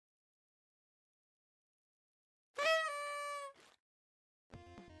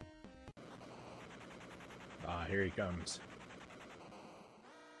Ah, here he comes.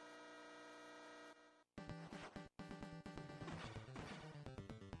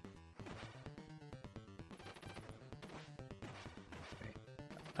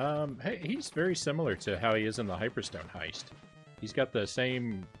 Hey, he's very similar to how he is in the Hyperstone heist. He's got the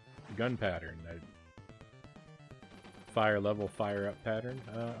same gun pattern. Fire level, fire up pattern.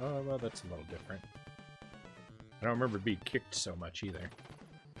 Oh, well, that's a little different. I don't remember being kicked so much either.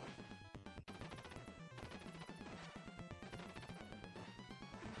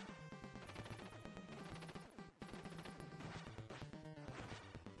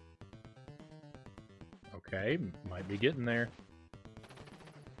 Okay, might be getting there.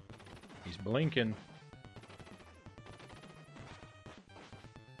 He's blinking.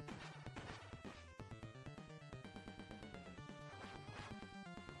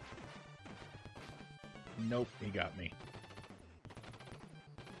 Nope, he got me.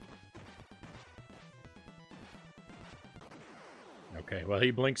 Okay, well,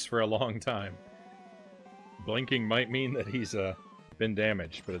 he blinks for a long time. Blinking might mean that he's been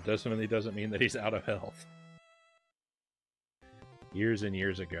damaged, but it definitely doesn't mean that he's out of health. Years and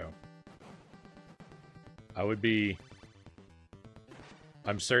years ago.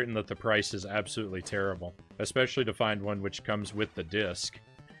 I'm certain that the price is absolutely terrible, especially to find one which comes with the disc.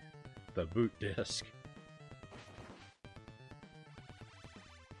 The boot disc.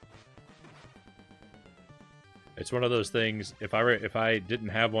 It's one of those things, if I didn't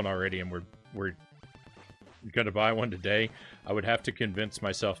have one already and we're gonna buy one today, I would have to convince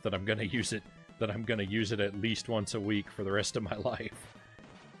myself that I'm gonna use it at least once a week for the rest of my life.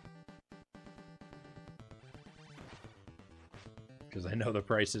 Because I know the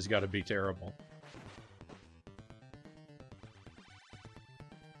price has got to be terrible.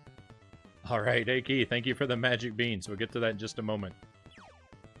 Alright, hey Key, thank you for the magic beans. We'll get to that in just a moment.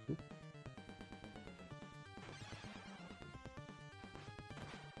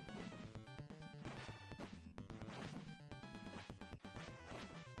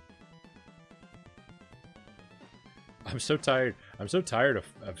 I'm so tired. I'm so tired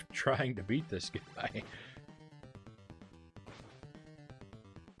of trying to beat this guy.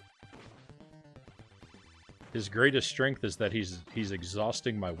 His greatest strength is that he's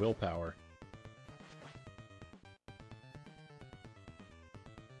exhausting my willpower.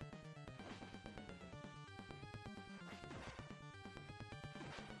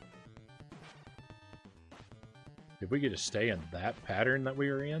 If we could just stay in that pattern that we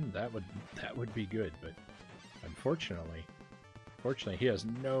were in, that would be good, but unfortunately, he has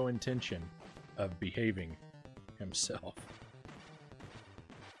no intention of behaving himself.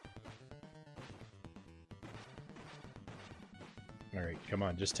 Alright, come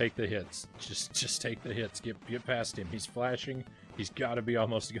on, just take the hits. Just take the hits. Get past him. He's flashing. He's got to be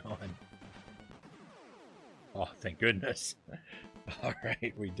almost gone. Oh, thank goodness.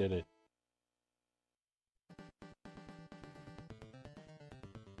 Alright, we did it.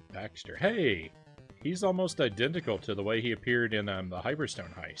 Baxter. Hey! He's almost identical to the way he appeared in the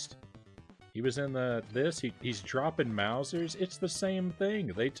Hyperstone heist. He was in he's dropping Mausers. It's the same thing.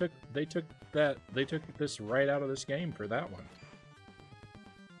 They took this right out of this game for that one.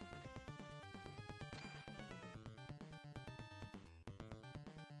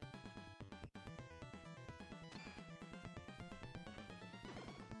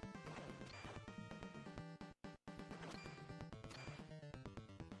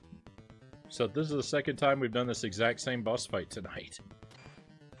 So this is the second time we've done this exact same boss fight tonight.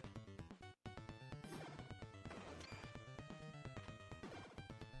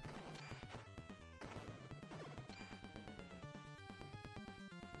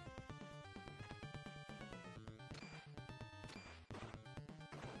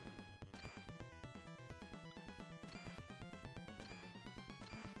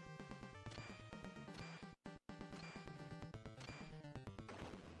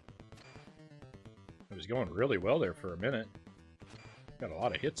 It was going really well there for a minute. Got a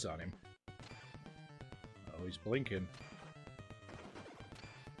lot of hits on him. Oh, he's blinking.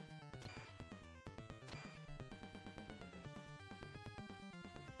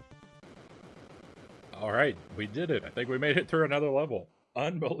 Alright, we did it. I think we made it through another level.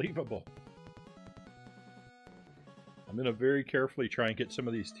 Unbelievable. I'm gonna very carefully try and get some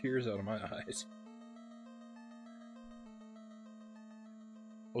of these tears out of my eyes.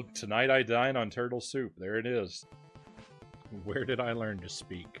 Look, tonight I dine on turtle soup. There it is. Where did I learn to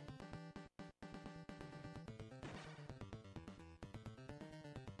speak?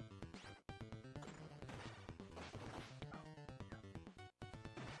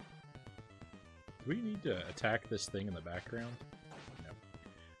 Do we need to attack this thing in the background? No.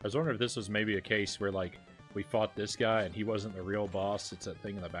 I was wondering if this was maybe a case where, like, we fought this guy and he wasn't the real boss. It's that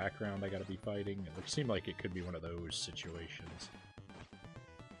thing in the background I gotta be fighting. It seemed like it could be one of those situations.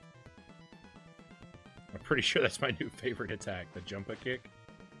 I'm pretty sure that's my new favorite attack, the jumper kick.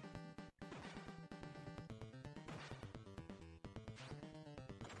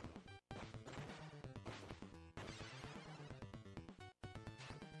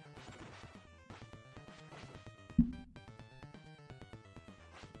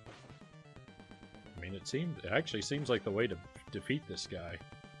 It actually seems like the way to defeat this guy.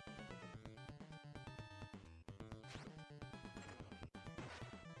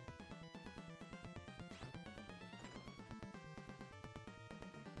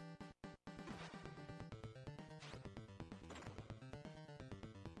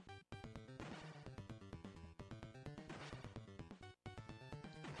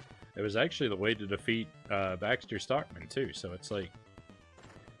 It was actually the way to defeat Baxter Stockman too, so it's like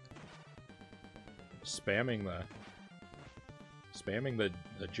spamming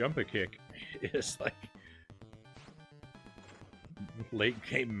the jumper kick is like late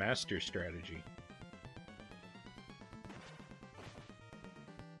game master strategy.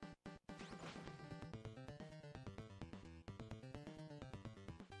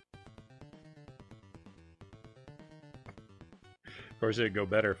 Of course, it'd go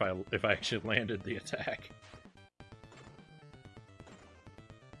better if I actually landed the attack.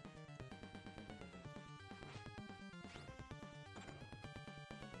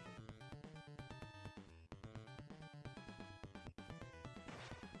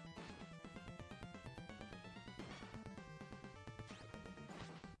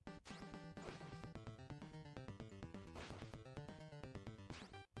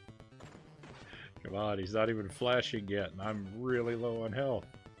 Come on, he's not even flashing yet, and I'm really low on health.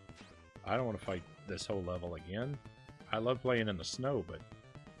 I don't want to fight this whole level again. I love playing in the snow, but...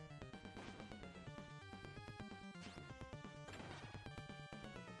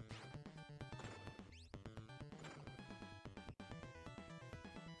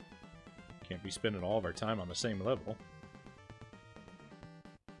 can't be spending all of our time on the same level.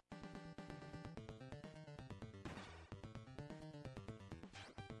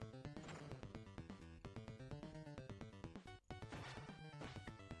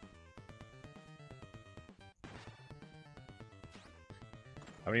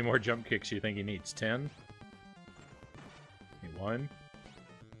 How many more jump kicks do you think he needs? 10? Maybe 1?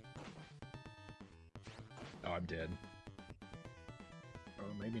 Oh, I'm dead. Oh,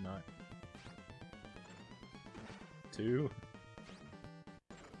 maybe not. 2?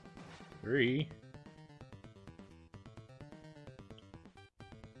 3?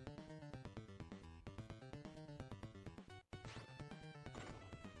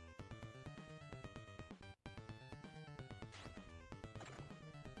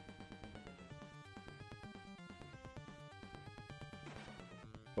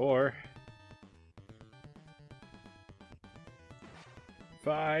 Four,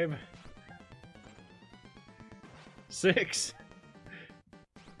 5, 6,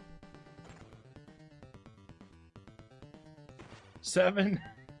 7,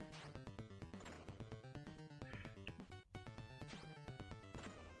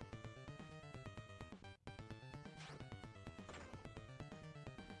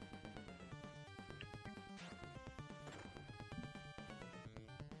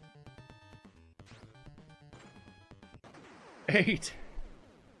 8.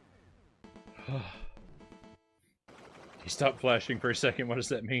 He stopped flashing for a second. What does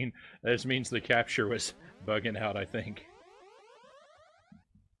that mean? That just means the capture was bugging out, I think.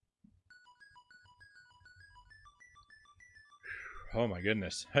 Oh my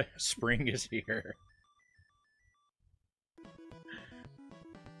goodness. Spring is here.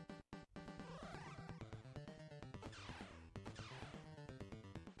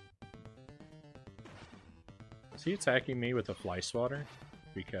 Is he attacking me with a fly swatter?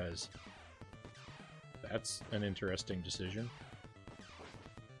 Because that's an interesting decision.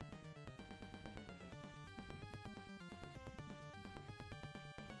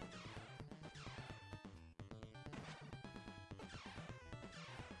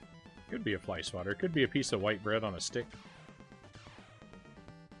 Could be a fly swatter. Could be a piece of white bread on a stick.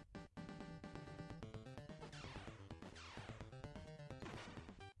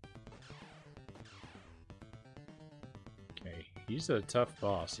 He's a tough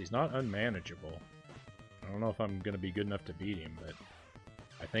boss. He's not unmanageable. I don't know if I'm going to be good enough to beat him, but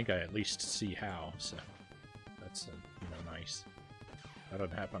I think I at least see how, so that's, you know, nice. That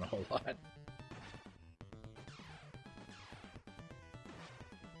doesn't happen a whole lot.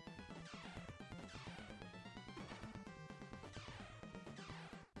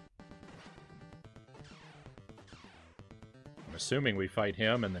 assuming we fight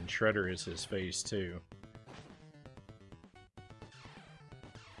him, and then Shredder is his phase 2.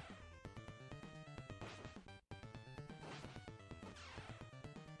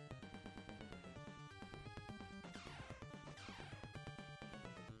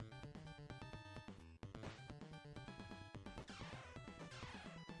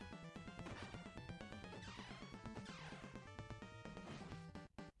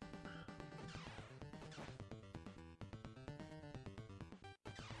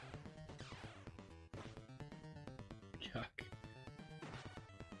 Yuck.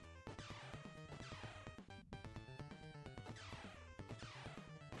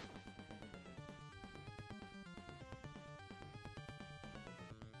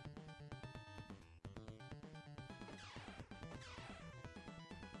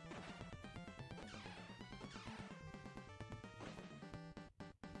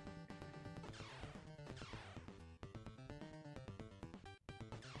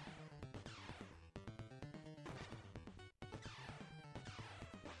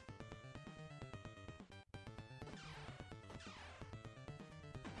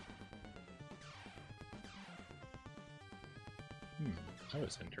 That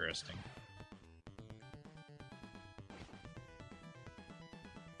was interesting.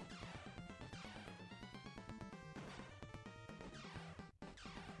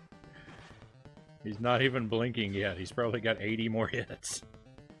 He's not even blinking yet. He's probably got 80 more hits.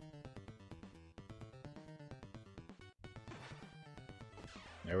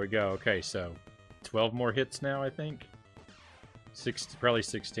 There we go. Okay, so 12 more hits now, I think. Probably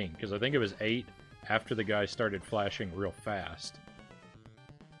 16, because I think it was 8 after the guy started flashing real fast.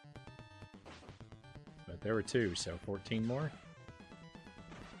 But there were 2, so 14 more.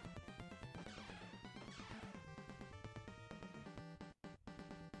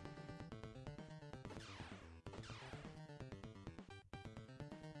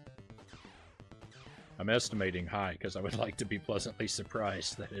 I'm estimating high because I would like to be pleasantly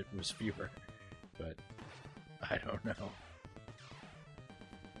surprised that it was fewer, but I don't know.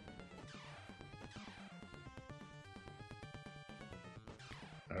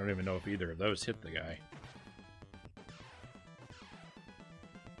 I don't even know if either of those hit the guy.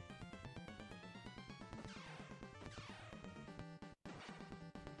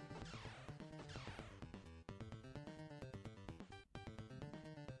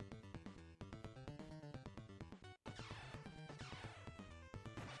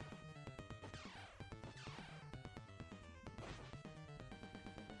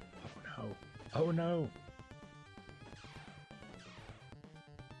 Oh no!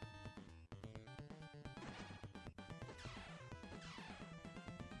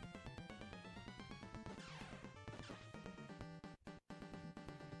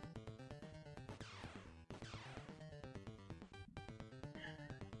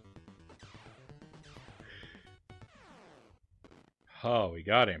 Oh, we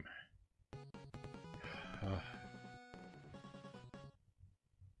got him.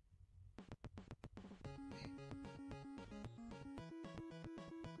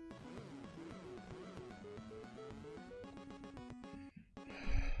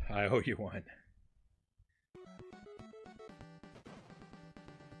 I owe you one.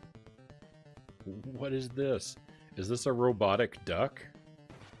 What is this? Is this a robotic duck?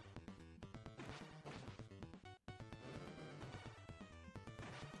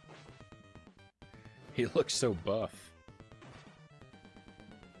 He looks so buff.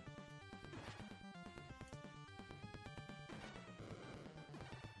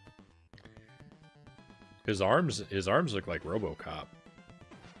 His arms look like RoboCop.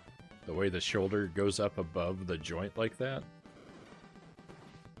 The way the shoulder goes up above the joint like that.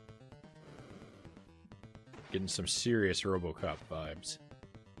 Getting some serious RoboCop vibes.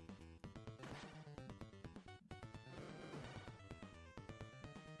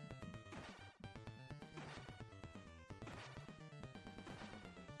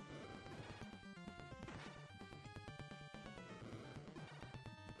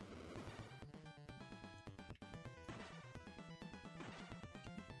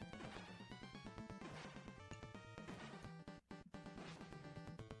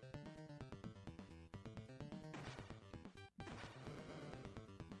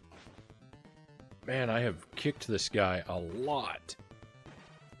 Man, I have kicked this guy a lot.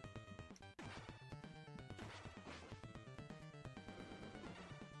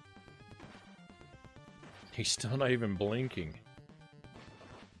 He's still not even blinking.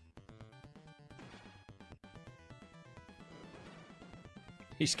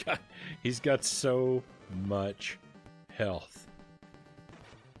 He's got so much health.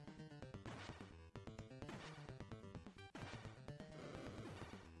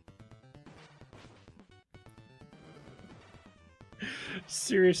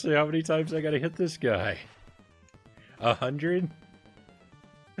 Seriously, how many times I gotta hit this guy? 100?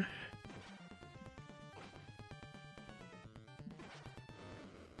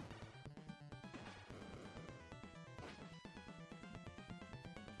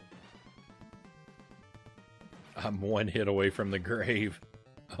 I'm one hit away from the grave.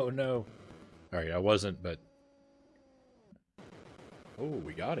 Oh no. Alright, I wasn't, but... Oh,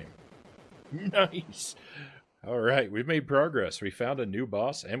 we got him. Nice! Alright, we've made progress. We found a new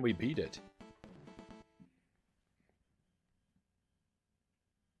boss, and we beat it.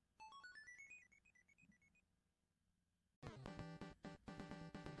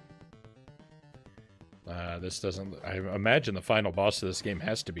 This doesn't... I imagine the final boss of this game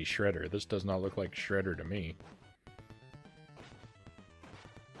has to be Shredder. This does not look like Shredder to me.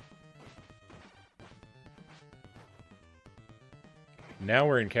 Now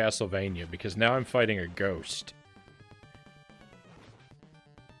we're in Castlevania, because now I'm fighting a ghost.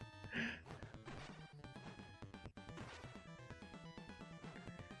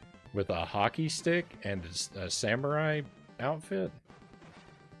 With a hockey stick and a samurai outfit?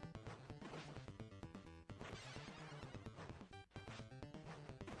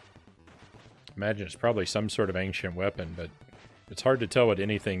 Imagine it's probably some sort of ancient weapon, but it's hard to tell what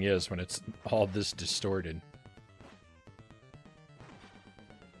anything is when it's all this distorted.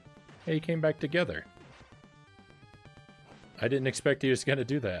 Hey, he came back together. I didn't expect he was going to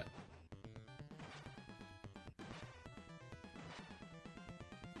do that.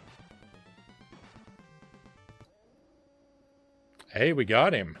 Hey, we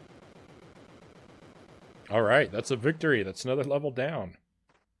got him. Alright, that's a victory. That's another level down.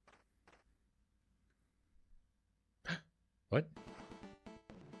 What?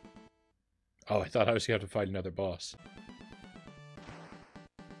 Oh, I thought I was going to have to fight another boss.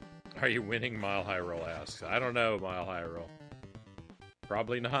 Are you winning, Mile High Roll asks. I don't know, Mile High Roll.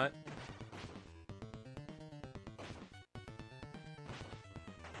 Probably not.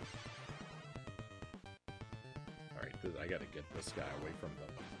 Alright, I gotta get this guy away from them.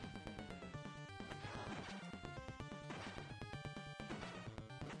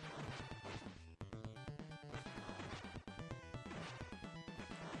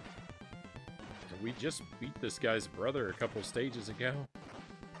 We just beat this guy's brother a couple stages ago.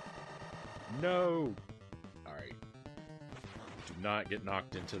 No! Alright. Do not get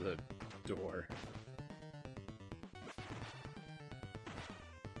knocked into the door.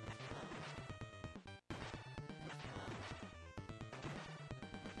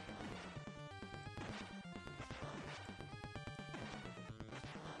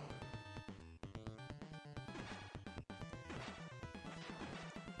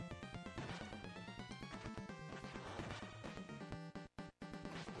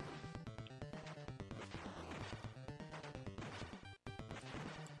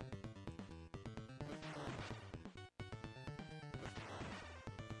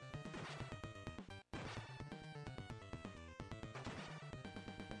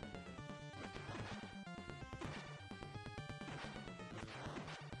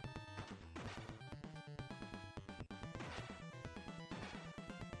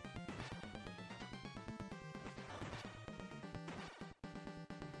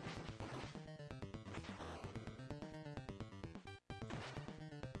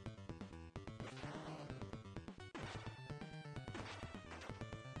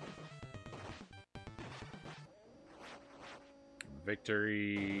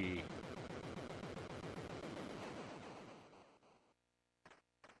 Victory.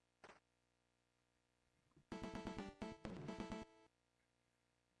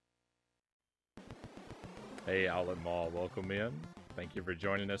 Hey, Outlet Mall, welcome in. Thank you for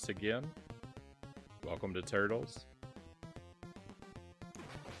joining us again. Welcome to Turtles.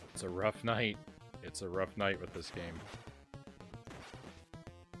 It's a rough night. It's a rough night with this game.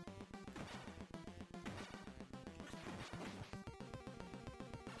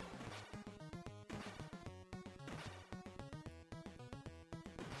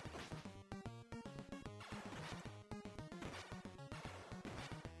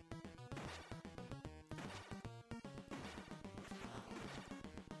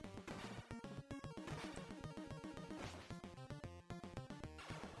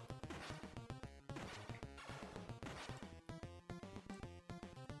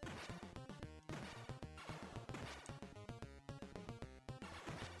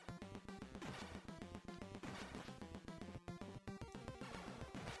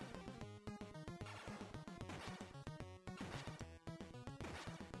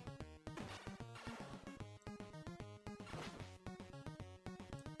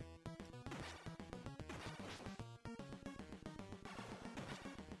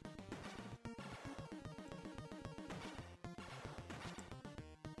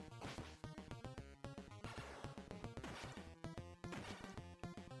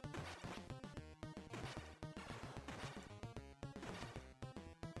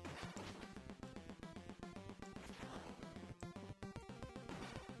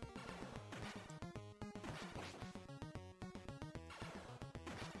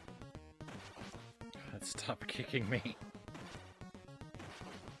 Stop kicking me.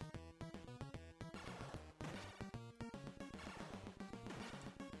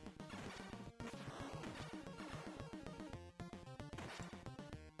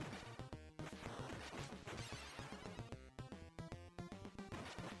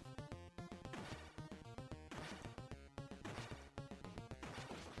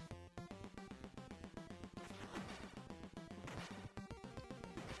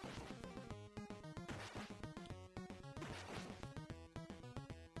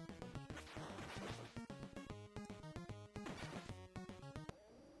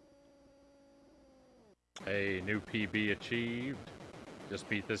 A new PB achieved. Just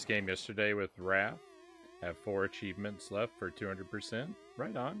beat this game yesterday with Wrath. Have 4 achievements left for 200%.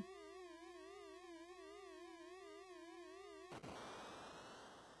 Right on.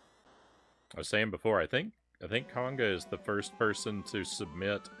 I was saying before, I think Konga is the first person to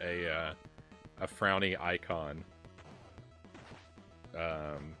submit a Frownie icon.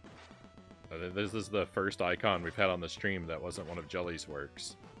 This is the first icon we've had on the stream that wasn't one of Jelly's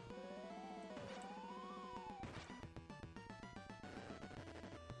works.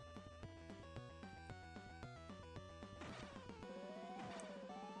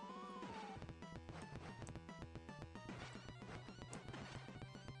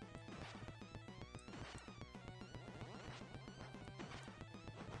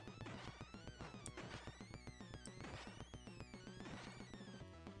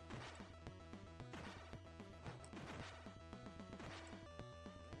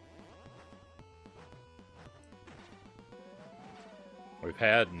 We've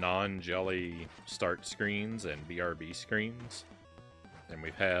had non-Jelly start screens and BRB screens. And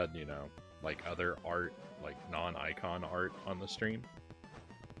we've had, you know, like other art, like non-icon art on the stream.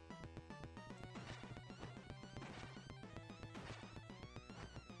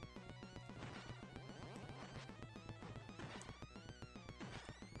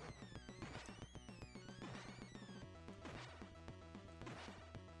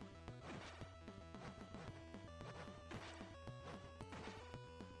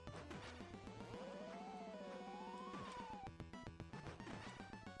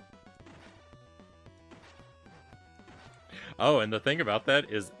 Oh, and the thing about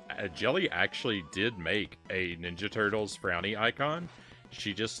that is Jelly actually did make a Ninja Turtles Frownie icon.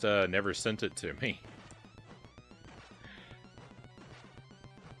 She just never sent it to me.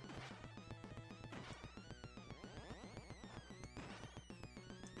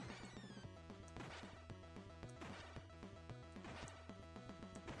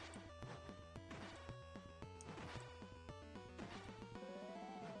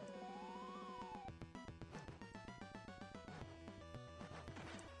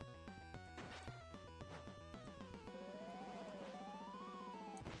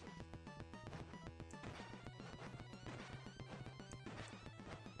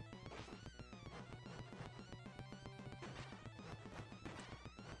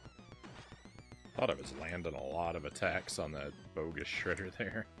 Thought I was landing a lot of attacks on that bogus shredder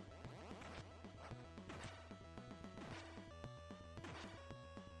there.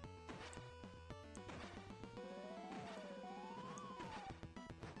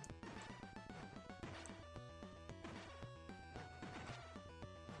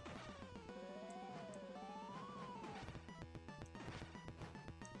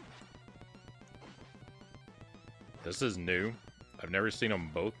 This is new. I've never seen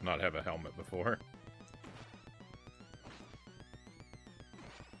them both not have a helmet before.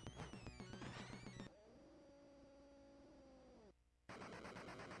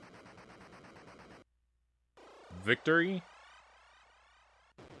 Victory?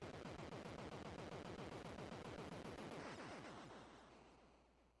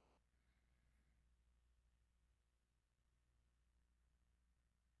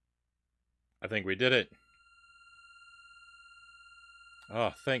 I think we did it.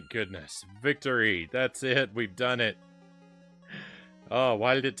 Oh, thank goodness. Victory! That's it! We've done it! Oh,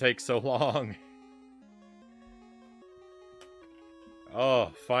 why did it take so long?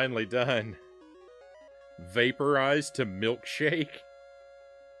 Oh, finally done. Vaporized to milkshake?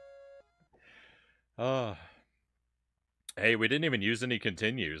 Oh. Hey, we didn't even use any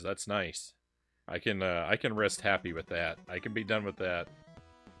continues. That's nice. I can rest happy with that. I can be done with that.